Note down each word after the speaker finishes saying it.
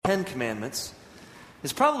Ten Commandments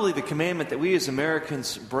is probably the commandment that we as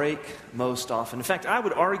Americans break most often. In fact, I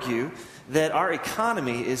would argue that our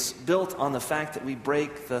economy is built on the fact that we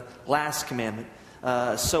break the last commandment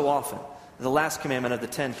so often. The last commandment of the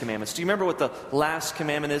Ten Commandments. Do you remember what the last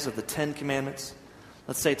commandment is of the Ten Commandments?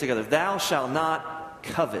 Let's say it together. Thou shalt not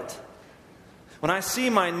covet. When I see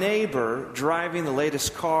my neighbor driving the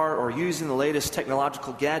latest car or using the latest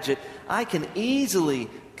technological gadget, I can easily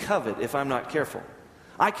covet if I'm not careful.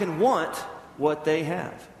 I can want what they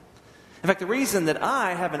have. In fact, the reason that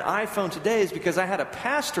I have an iPhone today is because I had a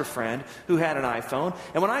pastor friend who had an iPhone.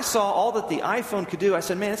 And when I saw all that the iPhone could do, I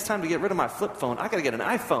said, man, it's time to get rid of my flip phone. I got to get an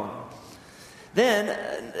iPhone. Then,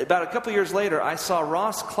 about a couple years later, I saw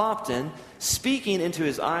Ross Clopton speaking into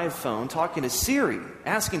his iPhone, talking to Siri,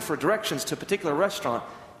 asking for directions to a particular restaurant.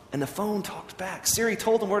 And the phone talked back. Siri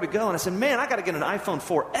told him where to go. And I said, man, I got to get an iPhone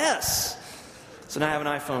 4S. So now I have an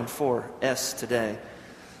iPhone 4S today.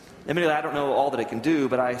 Admittedly, I don't know all that it can do,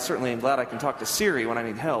 but I certainly am glad I can talk to Siri when I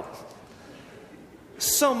need help.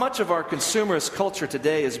 So much of our consumerist culture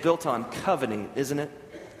today is built on coveting, isn't it?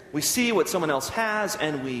 We see what someone else has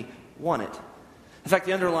and we want it. In fact,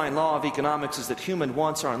 the underlying law of economics is that human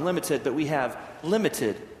wants are unlimited, but we have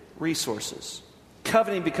limited resources.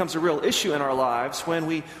 Coveting becomes a real issue in our lives when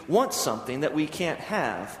we want something that we can't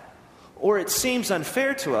have, or it seems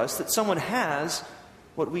unfair to us that someone has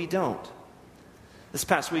what we don't. This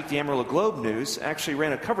past week, the Amarillo Globe News actually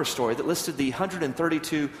ran a cover story that listed the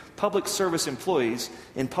 132 public service employees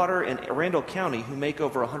in Potter and Randall County who make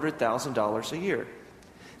over $100,000 a year.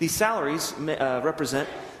 These salaries put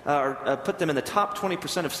them in the top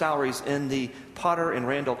 20% of salaries in the Potter and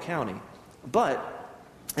Randall County. But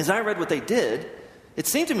as I read what they did, it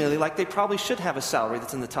seemed to me like they probably should have a salary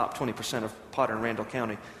that's in the top 20% of Potter and Randall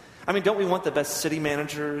County. I mean, don't we want the best city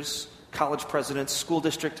managers, college presidents, school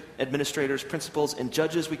district administrators, principals, and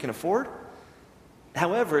judges we can afford?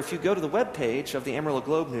 However, if you go to the webpage of the Amarillo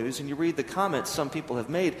Globe News and you read the comments some people have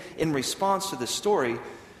made in response to this story,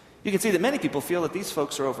 you can see that many people feel that these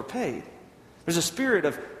folks are overpaid. There's a spirit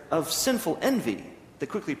of sinful envy that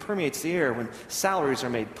quickly permeates the air when salaries are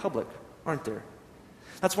made public, aren't there?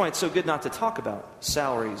 That's why it's so good not to talk about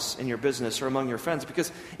salaries in your business or among your friends,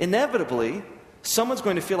 because inevitably, someone's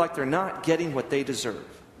going to feel like they're not getting what they deserve.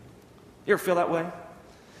 You ever feel that way?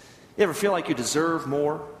 You ever feel like you deserve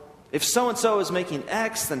more? If so-and-so is making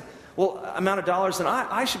X, then, amount of dollars, then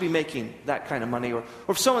I should be making that kind of money. Or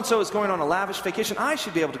if so-and-so is going on a lavish vacation, I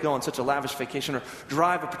should be able to go on such a lavish vacation or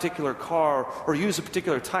drive a particular car or use a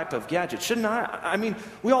particular type of gadget. Shouldn't I? I mean,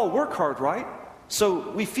 we all work hard, right?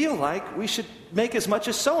 So we feel like we should make as much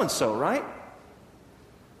as so-and-so, right?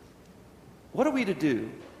 What are we to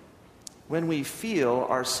do when we feel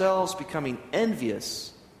ourselves becoming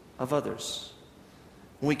envious of others?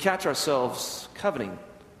 When we catch ourselves coveting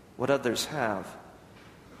what others have?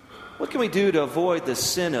 What can we do to avoid the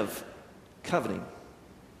sin of coveting?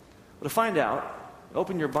 Well, to find out,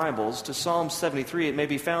 open your Bibles to Psalm 73. It may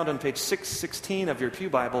be found on page 616 of your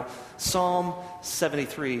Pew Bible, Psalm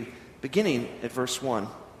 73, beginning at verse 1.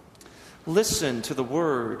 Listen to the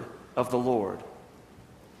word of the Lord.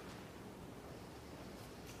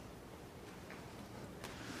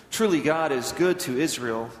 Truly God is good to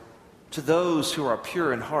Israel, to those who are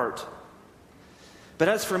pure in heart. But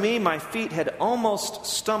as for me, my feet had almost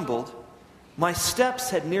stumbled, my steps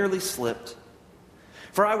had nearly slipped.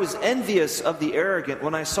 For I was envious of the arrogant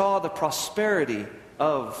when I saw the prosperity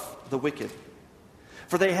of the wicked.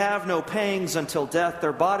 For they have no pangs until death,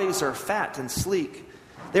 their bodies are fat and sleek.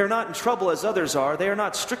 They are not in trouble as others are, they are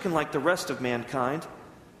not stricken like the rest of mankind.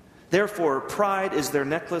 Therefore, pride is their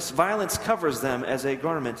necklace, violence covers them as a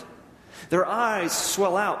garment. Their eyes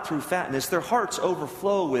swell out through fatness, their hearts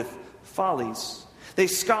overflow with follies. They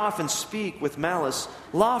scoff and speak with malice,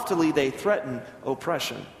 loftily they threaten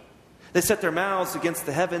oppression. They set their mouths against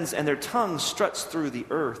the heavens, and their tongue struts through the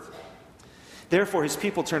earth. Therefore his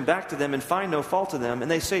people turn back to them and find no fault in them, and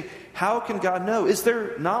they say, how can God know? Is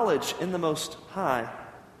there knowledge in the Most High?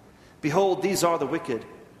 Behold, these are the wicked,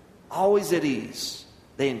 always at ease.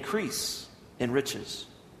 They increase in riches.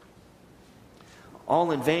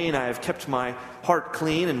 All in vain I have kept my heart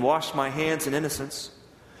clean and washed my hands in innocence.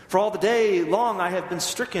 For all the day long I have been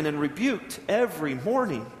stricken and rebuked every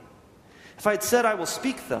morning. If I had said I will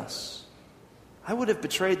speak thus, I would have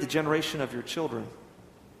betrayed the generation of your children.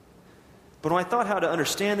 But when I thought how to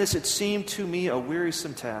understand this, it seemed to me a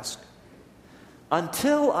wearisome task.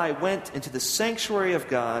 Until I went into the sanctuary of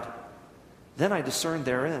God, then I discerned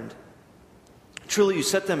their end. Truly you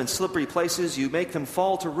set them in slippery places, you make them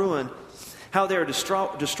fall to ruin. How they are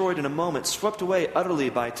destroyed in a moment, swept away utterly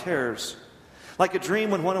by terrors. Like a dream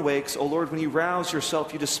when one awakes, O Lord, when you rouse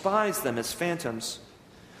yourself, you despise them as phantoms.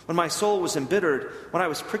 When my soul was embittered, when I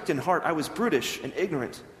was pricked in heart, I was brutish and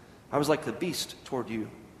ignorant. I was like the beast toward you.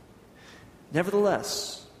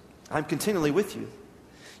 Nevertheless, I'm continually with you.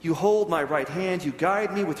 You hold my right hand, you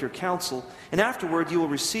guide me with your counsel, and afterward you will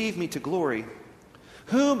receive me to glory.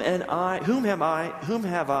 Whom have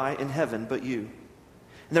I in heaven but you?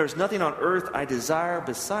 And there is nothing on earth I desire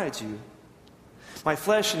besides you. My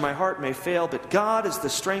flesh and my heart may fail, but God is the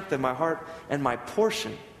strength of my heart and my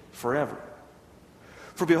portion forever.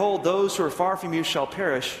 For behold, those who are far from you shall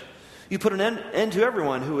perish. You put an end to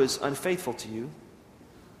everyone who is unfaithful to you.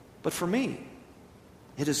 But for me,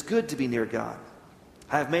 it is good to be near God.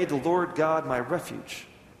 I have made the Lord God my refuge,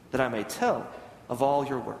 that I may tell of all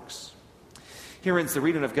your works. Here ends the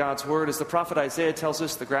reading of God's word. As the prophet Isaiah tells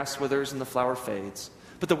us, the grass withers and the flower fades,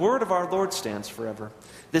 but the word of our Lord stands forever.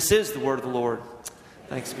 This is the word of the Lord.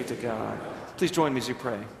 Thanks be to God. Please join me as you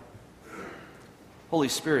pray. Holy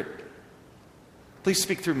Spirit, please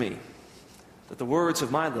speak through me, that the words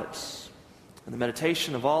of my lips and the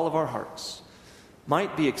meditation of all of our hearts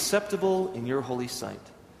might be acceptable in your holy sight.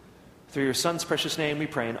 Through your Son's precious name we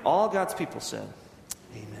pray, and all God's people said,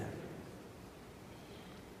 Amen.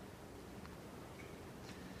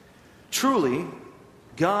 Truly,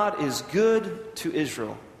 God is good to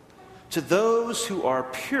Israel, to those who are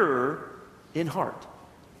pure in heart.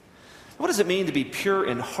 What does it mean to be pure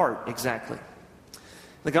in heart exactly?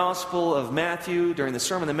 In the Gospel of Matthew, during the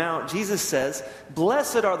Sermon on the Mount, Jesus says,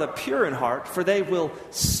 "Blessed are the pure in heart, for they will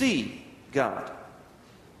see God."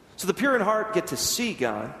 So the pure in heart get to see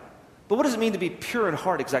God. But what does it mean to be pure in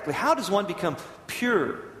heart exactly? How does one become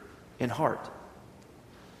pure in heart?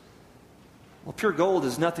 Well, pure gold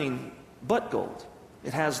is nothing but gold.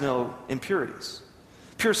 It has no impurities.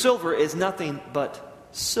 Pure silver is nothing but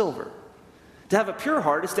silver. To have a pure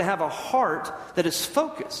heart is to have a heart that is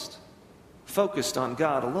focused on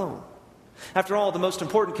God alone. After all, the most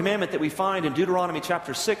important commandment that we find in Deuteronomy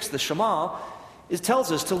chapter 6, the Shema, it tells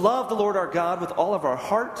us to love the Lord our God with all of our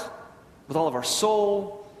heart, with all of our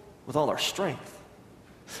soul, with all our strength.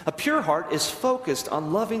 A pure heart is focused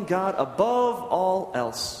on loving God above all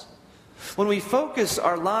else. When we focus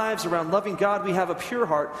our lives around loving God, we have a pure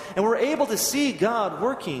heart, and we're able to see God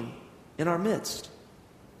working in our midst.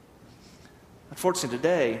 Unfortunately,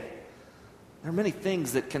 today, there are many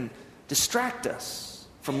things that can distract us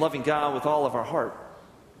from loving God with all of our heart,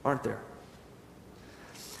 aren't there?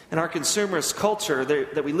 In our consumerist culture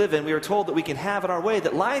that we live in, we are told that we can have it our way,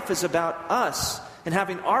 that life is about us and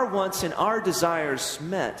having our wants and our desires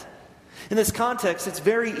met. In this context, it's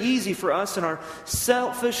very easy for us in our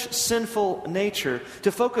selfish, sinful nature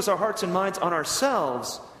to focus our hearts and minds on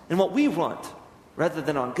ourselves and what we want, rather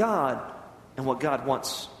than on God and what God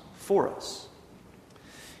wants for us.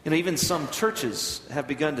 Even some churches have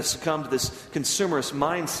begun to succumb to this consumerist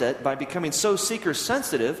mindset by becoming so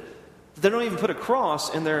seeker-sensitive that they don't even put a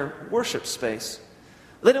cross in their worship space.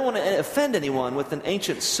 They don't want to offend anyone with an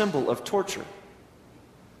ancient symbol of torture.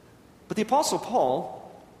 But the Apostle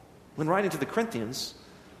Paul, when writing to the Corinthians,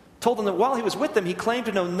 told them that while he was with them, he claimed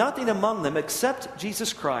to know nothing among them except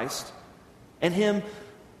Jesus Christ and Him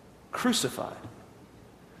crucified.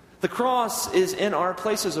 The cross is in our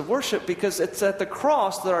places of worship because it's at the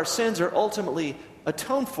cross that our sins are ultimately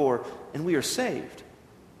atoned for and we are saved.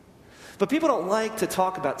 But people don't like to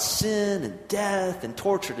talk about sin and death and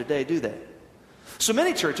torture today, do they? So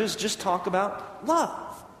many churches just talk about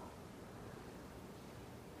love.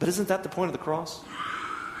 But isn't that the point of the cross?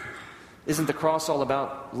 Isn't the cross all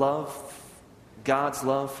about love? God's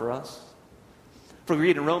love for us? For we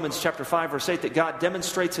read in Romans chapter 5, verse 8, that God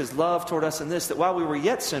demonstrates His love toward us in this, that while we were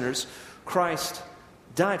yet sinners, Christ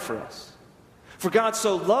died for us. For God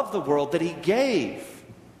so loved the world that He gave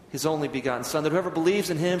His only begotten Son, that whoever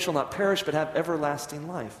believes in Him shall not perish but have everlasting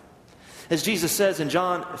life. As Jesus says in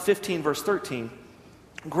John 15, verse 13,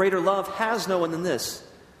 greater love has no one than this,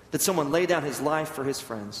 that someone lay down his life for his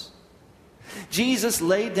friends. Jesus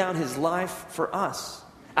laid down His life for us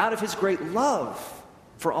out of His great love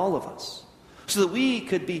for all of us, so that we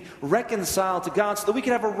could be reconciled to God, so that we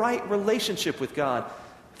could have a right relationship with God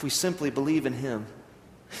if we simply believe in Him.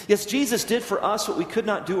 Yes, Jesus did for us what we could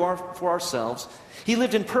not do for ourselves. He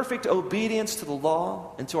lived in perfect obedience to the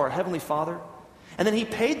law and to our Heavenly Father, and then He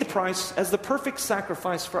paid the price as the perfect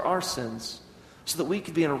sacrifice for our sins, so that we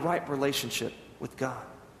could be in a right relationship with God.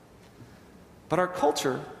 But our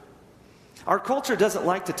culture doesn't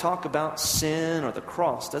like to talk about sin or the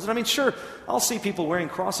cross, does it? I mean, sure, I'll see people wearing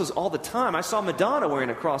crosses all the time. I saw Madonna wearing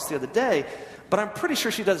a cross the other day, but I'm pretty sure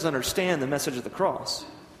she doesn't understand the message of the cross.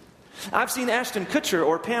 I've seen Ashton Kutcher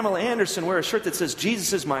or Pamela Anderson wear a shirt that says,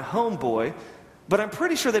 Jesus is my homeboy, But I'm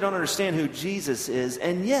pretty sure they don't understand who Jesus is,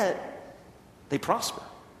 and yet they prosper.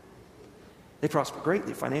 They prosper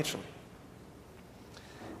greatly financially.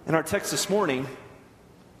 In our text this morning,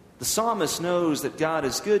 the psalmist knows that God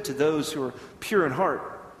is good to those who are pure in heart.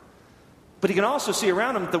 But he can also see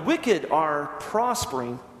around him the wicked are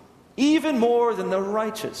prospering even more than the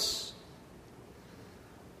righteous.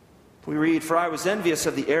 We read, "For I was envious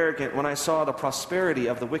of the arrogant when I saw the prosperity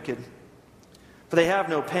of the wicked. For they have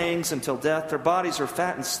no pangs until death. Their bodies are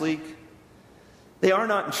fat and sleek. They are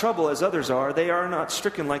not in trouble as others are. They are not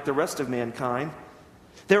stricken like the rest of mankind.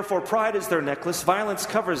 Therefore pride is their necklace. Violence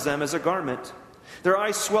covers them as a garment. Their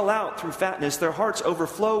eyes swell out through fatness. Their hearts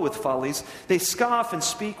overflow with follies. They scoff and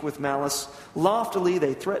speak with malice. Loftily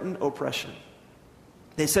they threaten oppression.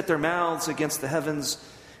 They set their mouths against the heavens,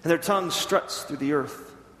 and their tongue struts through the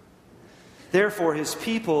earth. Therefore his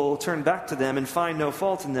people turn back to them and find no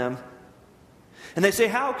fault in them. And they say,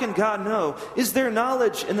 how can God know? Is there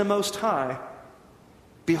knowledge in the Most High?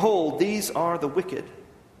 Behold, these are the wicked,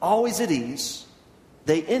 always at ease.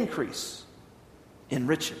 They increase in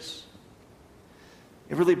riches."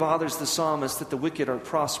 It really bothers the psalmist that the wicked are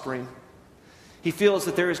prospering. He feels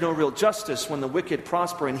that there is no real justice when the wicked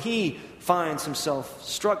prosper, and he finds himself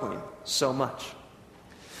struggling so much.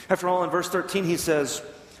 After all, in verse 13 he says,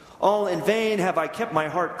 "All in vain have I kept my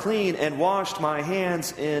heart clean and washed my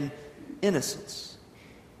hands in innocence."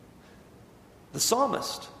 The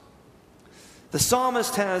psalmist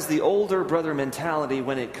has the older brother mentality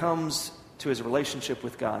when it comes to his relationship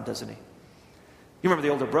with God, doesn't he? You remember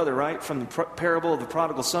the older brother, right? From the parable of the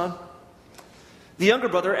prodigal son? The younger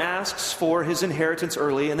brother asks for his inheritance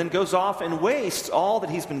early and then goes off and wastes all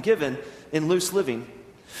that he's been given in loose living.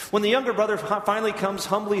 When the younger brother finally comes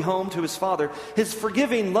humbly home to his father, his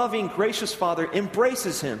forgiving, loving, gracious father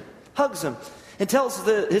embraces him, hugs him, and tells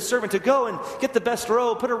his servant to go and get the best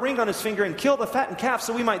robe, put a ring on his finger, and kill the fattened calf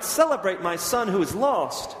so we might celebrate my son who is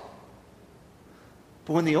lost.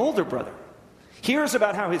 But when the older brother hears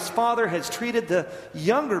about how his father has treated the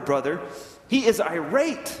younger brother, he is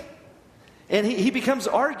irate. And he becomes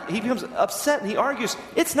upset, and he argues,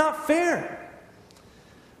 it's not fair.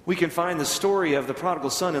 We can find the story of the prodigal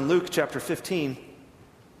son in Luke chapter 15.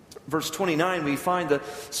 Verse 29, we find the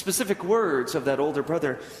specific words of that older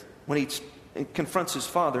brother when he confronts his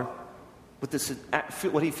father with this,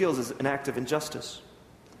 what he feels is an act of injustice.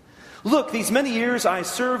 "Look, these many years I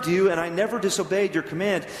served you, and I never disobeyed your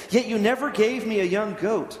command. Yet you never gave me a young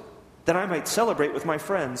goat that I might celebrate with my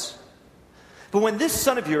friends. But when this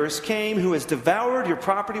son of yours came who has devoured your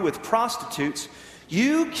property with prostitutes,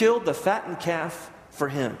 you killed the fattened calf for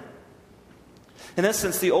him." In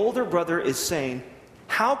essence, the older brother is saying,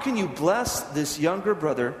 how can you bless this younger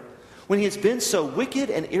brother when he has been so wicked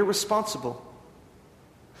and irresponsible?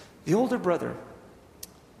 The older brother,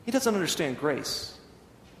 he doesn't understand grace,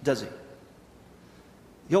 does he?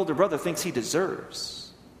 The older brother thinks he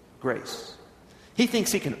deserves grace. He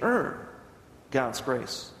thinks he can earn God's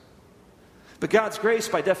grace. But God's grace,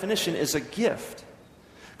 by definition, is a gift.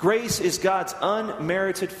 Grace is God's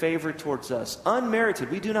unmerited favor towards us.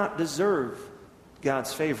 Unmerited. We do not deserve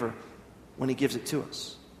God's favor when he gives it to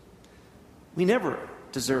us. We never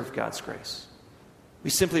deserve God's grace.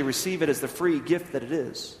 We simply receive it as the free gift that it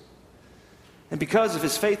is. And because of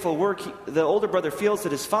his faithful work, the older brother feels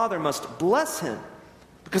that his father must bless him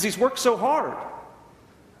because he's worked so hard.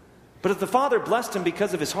 But if the father blessed him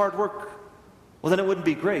because of his hard work, well, then it wouldn't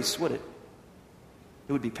be grace, would it?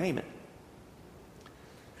 It would be payment.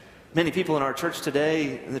 Many people in our church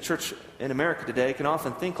today, in the church in America today, can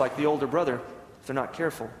often think like the older brother if they're not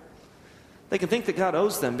careful. They can think that God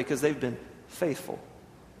owes them because they've been faithful.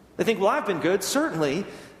 They think, well, I've been good. Certainly,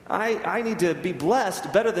 I need to be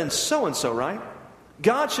blessed better than so-and-so, right?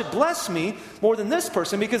 God should bless me more than this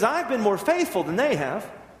person because I've been more faithful than they have.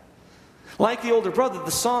 Like the older brother,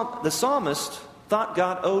 the psalmist thought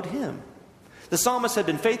God owed him. The psalmist had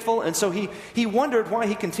been faithful, and so he wondered why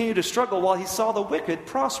he continued to struggle while he saw the wicked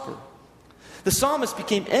prosper. The psalmist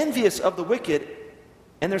became envious of the wicked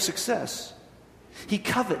and their success. He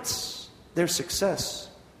covets their success.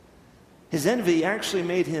 His envy actually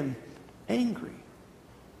made him angry.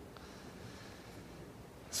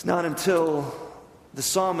 It's not until the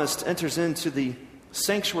psalmist enters into the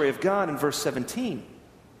sanctuary of God in verse 17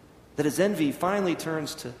 that his envy finally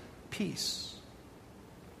turns to peace.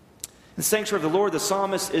 In the sanctuary of the Lord, the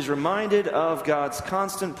psalmist is reminded of God's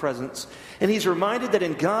constant presence, and he's reminded that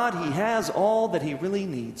in God he has all that he really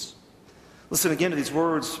needs. Listen again to these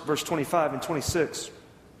words, verse 25 and 26.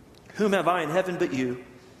 "Whom have I in heaven but you?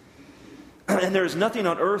 And there is nothing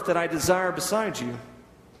on earth that I desire beside you.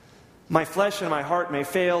 My flesh and my heart may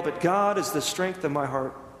fail, but God is the strength of my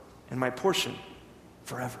heart and my portion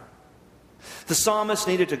forever. The psalmist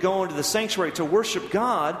needed to go into the sanctuary to worship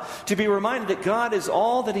God, to be reminded that God is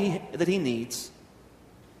all that he needs,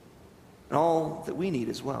 and all that we need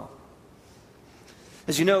as well.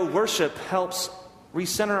 As you know, worship helps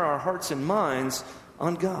recenter our hearts and minds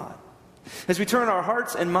on God. As we turn our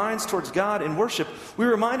hearts and minds towards God in worship,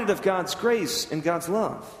 we're reminded of God's grace and God's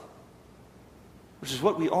love, which is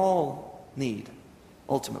what we all need,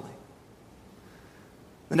 ultimately.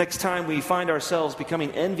 The next time we find ourselves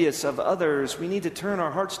becoming envious of others, we need to turn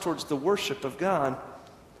our hearts towards the worship of God.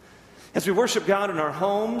 As we worship God in our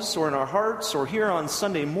homes or in our hearts or here on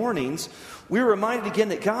Sunday mornings, we're reminded again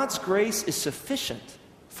that God's grace is sufficient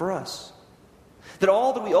for us. That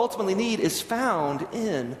all that we ultimately need is found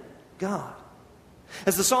in God.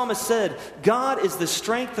 As the psalmist said, God is the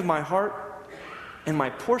strength of my heart and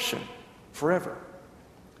my portion forever.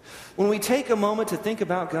 When we take a moment to think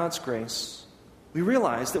about God's grace, we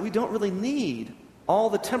realize that we don't really need all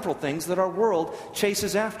the temporal things that our world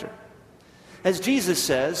chases after. As Jesus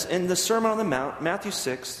says in the Sermon on the Mount, Matthew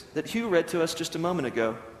 6, that Hugh read to us just a moment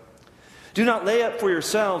ago, "Do not lay up for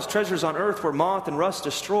yourselves treasures on earth where moth and rust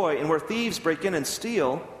destroy and where thieves break in and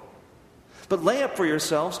steal, but lay up for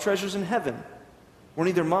yourselves treasures in heaven where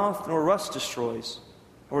neither moth nor rust destroys,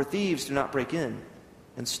 or where thieves do not break in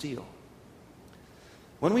and steal."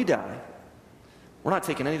 When we die, we're not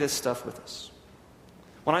taking any of this stuff with us.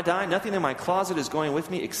 When I die, nothing in my closet is going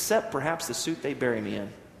with me except perhaps the suit they bury me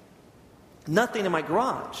in. Nothing in my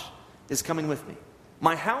garage is coming with me.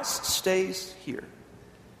 My house stays here.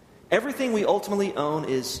 Everything we ultimately own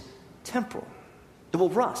is temporal. It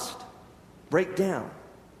will rust, break down,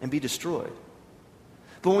 and be destroyed.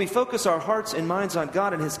 But when we focus our hearts and minds on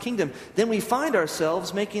God and His kingdom, then we find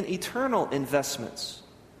ourselves making eternal investments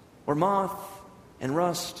where moth and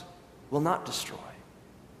rust will not destroy.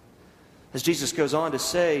 As Jesus goes on to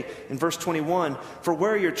say in verse 21, "For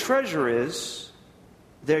where your treasure is,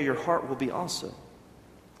 there your heart will be also."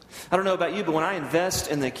 I don't know about you, but when I invest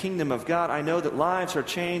in the kingdom of God, I know that lives are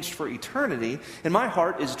changed for eternity, and my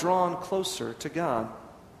heart is drawn closer to God.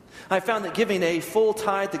 I found that giving a full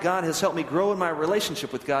tithe to God has helped me grow in my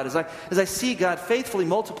relationship with God as I see God faithfully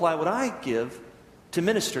multiply what I give to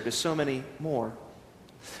minister to so many more.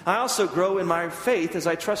 I also grow in my faith as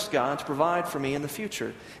I trust God to provide for me in the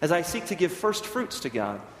future, as I seek to give first fruits to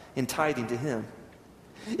God in tithing to Him.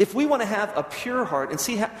 If we want to have a pure heart and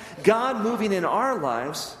see God moving in our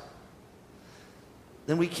lives,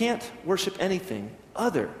 then we can't worship anything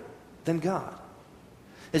other than God.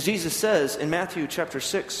 As Jesus says in Matthew chapter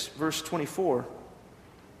 6, verse 24,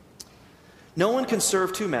 "No one can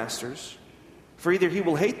serve two masters, for either he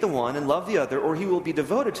will hate the one and love the other, or he will be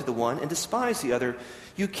devoted to the one and despise the other.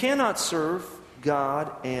 You cannot serve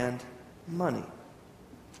God and money."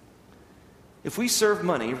 If we serve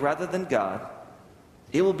money rather than God,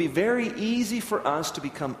 it will be very easy for us to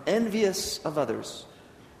become envious of others.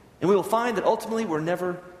 And we will find that ultimately we're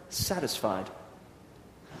never satisfied.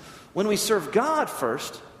 When we serve God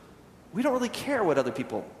first, we don't really care what other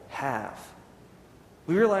people have.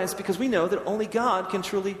 We realize because we know that only God can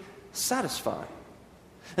truly satisfy.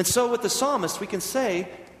 And so with the psalmist, we can say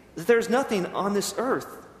that there's nothing on this earth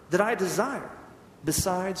that I desire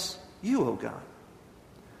besides you, O God.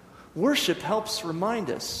 Worship helps remind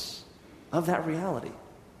us of that reality,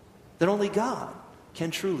 that only God can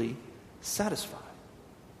truly satisfy.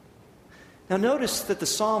 Now notice that the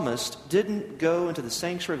psalmist didn't go into the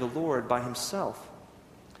sanctuary of the Lord by himself.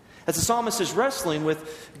 As the psalmist is wrestling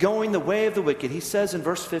with going the way of the wicked, he says in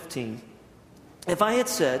verse 15, "If I had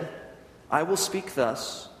said, I will speak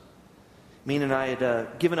thus," meaning I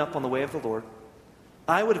had given up on the way of the Lord,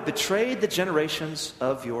 "I would have betrayed the generations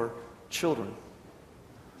of your children."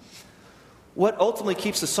 What ultimately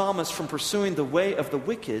keeps the psalmist from pursuing the way of the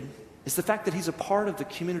wicked is the fact that he's a part of the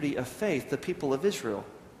community of faith, the people of Israel.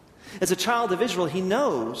 As a child of Israel, he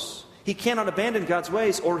knows he cannot abandon God's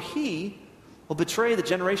ways or he will betray the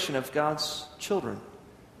generation of God's children.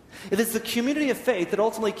 It is the community of faith that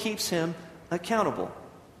ultimately keeps him accountable.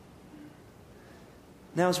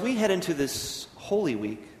 Now, as we head into this Holy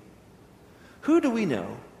Week, who do we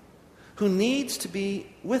know who needs to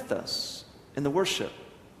be with us in the worship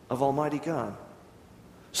of Almighty God,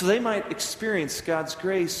 so they might experience God's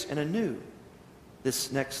grace in anew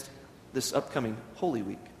this upcoming Holy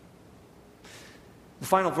Week? The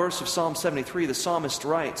final verse of Psalm 73, the psalmist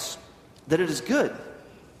writes that it is good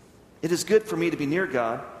for me to be near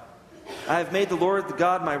God. I have made the Lord the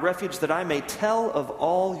God my refuge, that I may tell of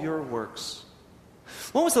all your works.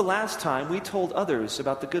 When was the last time we told others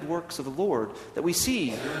about the good works of the Lord that we see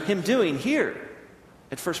Him doing here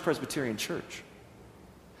at First Presbyterian Church?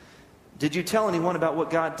 Did you tell anyone about what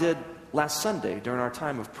God did last Sunday during our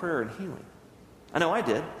time of prayer and healing. I know I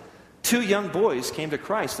did. 2 young boys came to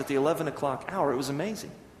Christ at the 11 o'clock hour. It was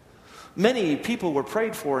amazing. Many people were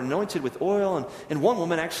prayed for, anointed with oil, and one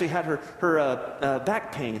woman actually had her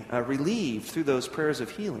back pain relieved through those prayers of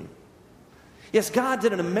healing. Yes, God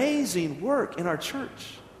did an amazing work in our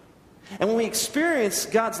church. And when we experience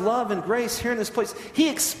God's love and grace here in this place, He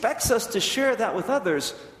expects us to share that with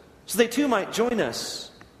others so they too might join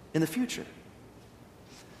us in the future.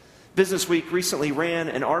 Business Week recently ran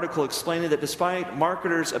an article explaining that despite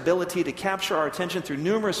marketers' ability to capture our attention through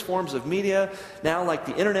numerous forms of media, now like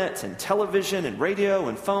the internet and television and radio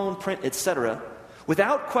and phone, print, etc.,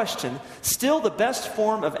 without question, still the best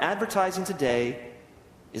form of advertising today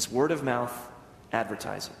is word-of-mouth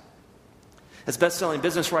advertising. As best-selling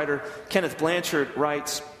business writer Kenneth Blanchard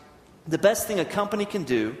writes, "The best thing a company can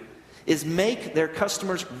do is make their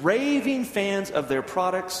customers raving fans of their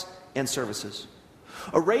products and services.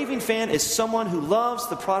 A raving fan is someone who loves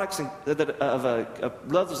the products and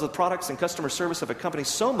customer service of a company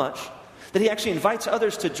so much that he actually invites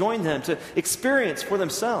others to join them, to experience for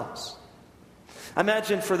themselves." I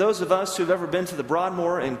imagine for those of us who've ever been to the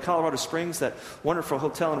Broadmoor in Colorado Springs, that wonderful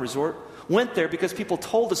hotel and resort, went there because people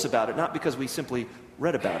told us about it, not because we simply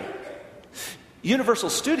read about it. Universal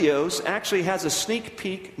Studios actually has a sneak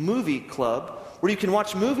peek movie club where you can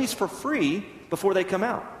watch movies for free before they come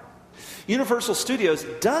out. Universal Studios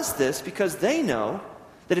does this because they know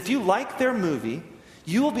that if you like their movie,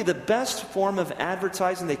 you will be the best form of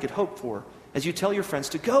advertising they could hope for as you tell your friends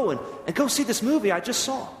to go and go see this movie I just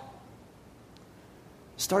saw.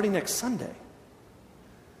 Starting next Sunday,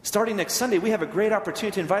 we have a great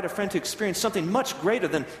opportunity to invite a friend to experience something much greater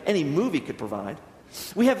than any movie could provide.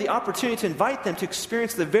 We have the opportunity to invite them to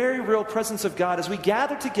experience the very real presence of God as we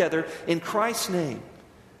gather together in Christ's name,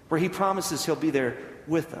 where He promises He'll be there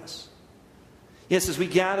with us. Yes, as we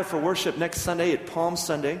gather for worship next Sunday at Palm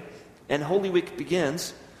Sunday, and Holy Week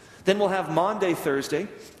begins, then we'll have Maundy Thursday,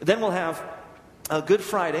 then we'll have Good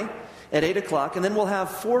Friday at 8 o'clock, and then we'll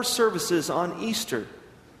have 4 services on Easter,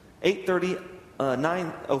 8:30,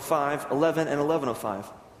 9:05, 11, and 11:05.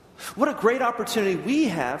 What a great opportunity we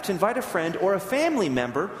have to invite a friend or a family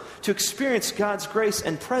member to experience God's grace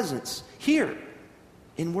and presence here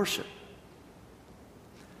in worship.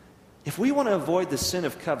 If we want to avoid the sin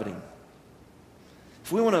of coveting,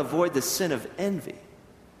 if we want to avoid the sin of envy,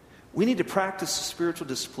 we need to practice the spiritual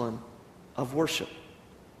discipline of worship.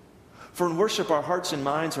 For in worship, our hearts and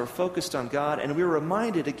minds are focused on God, and we are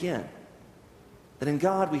reminded again that in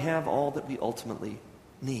God we have all that we ultimately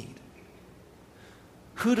need.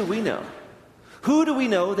 Who do we know? Who do we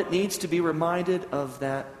know that needs to be reminded of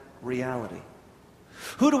that reality?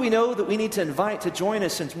 Who do we know that we need to invite to join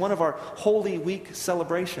us in one of our Holy Week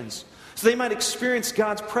celebrations so they might experience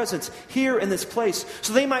God's presence here in this place,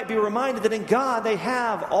 so they might be reminded that in God they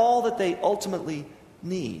have all that they ultimately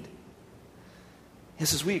need?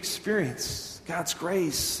 Yes, as we experience God's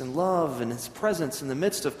grace and love and His presence in the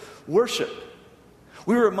midst of worship,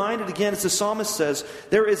 we're reminded again, as the psalmist says,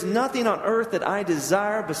 "There is nothing on earth that I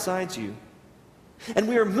desire besides you." And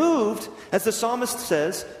we are moved, as the psalmist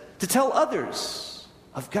says, to tell others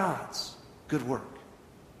of God's good work.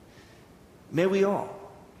 May we all,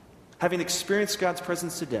 having experienced God's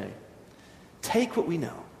presence today, take what we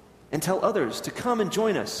know and tell others to come and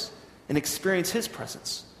join us and experience His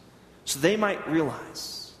presence, so they might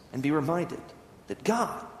realize and be reminded that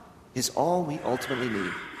God is all we ultimately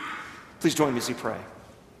need. Please join me as we pray.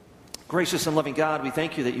 Gracious and loving God, we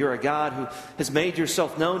thank You that You're a God who has made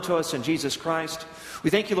Yourself known to us in Jesus Christ. We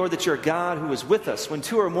thank You, Lord, that You're a God who is with us. When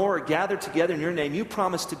 2 or more are gathered together in Your name, You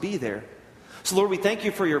promise to be there. So, Lord, we thank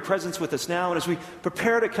You for Your presence with us now. And as we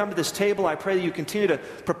prepare to come to this table, I pray that You continue to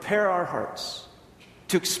prepare our hearts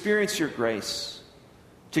to experience Your grace,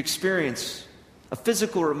 to experience a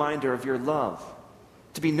physical reminder of Your love,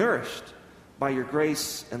 to be nourished by Your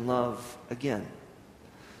grace and love again.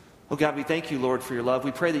 Oh God, we thank You, Lord, for Your love.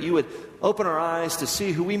 We pray that You would open our eyes to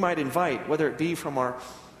see who we might invite, whether it be from our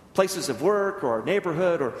places of work or our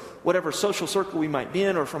neighborhood or whatever social circle we might be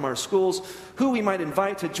in, or from our schools, who we might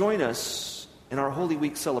invite to join us in our Holy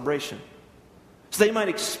Week celebration. So they might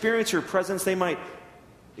experience Your presence, they might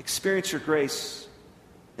experience Your grace,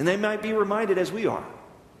 and they might be reminded, as we are,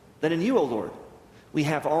 that in You, O Lord, we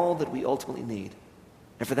have all that we ultimately need.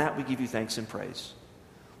 And for that we give You thanks and praise.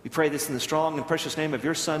 We pray this in the strong and precious name of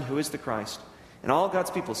Your Son, who is the Christ. And all God's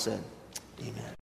people said, Amen.